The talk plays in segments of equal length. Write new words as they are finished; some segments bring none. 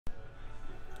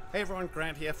Hey everyone,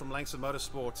 Grant here from Langston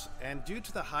Motorsports, and due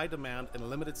to the high demand and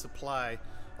limited supply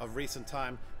of recent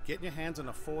time, getting your hands on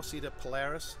a 4-seater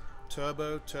Polaris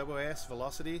Turbo S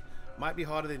Velocity might be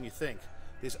harder than you think.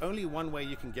 There's only one way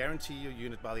you can guarantee your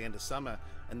unit by the end of summer,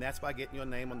 and that's by getting your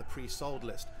name on the pre-sold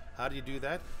list. How do you do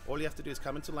that? All you have to do is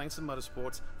come into Langston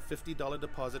Motorsports, $50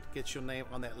 deposit, get your name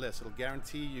on that list. It'll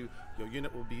guarantee you your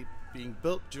unit will be being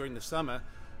built during the summer,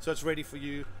 so it's ready for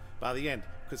you by the end.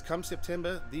 Because come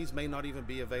September, these may not even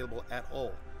be available at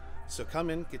all. So come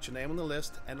in, get your name on the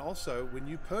list, and also when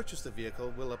you purchase the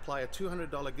vehicle, we'll apply a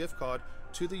 $200 gift card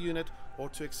to the unit or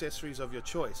to accessories of your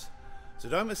choice. So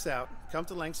don't miss out. Come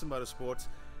to Langston Motorsports,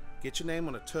 get your name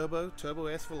on a Turbo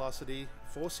S Velocity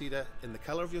 4-seater in the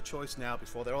color of your choice now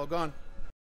before they're all gone.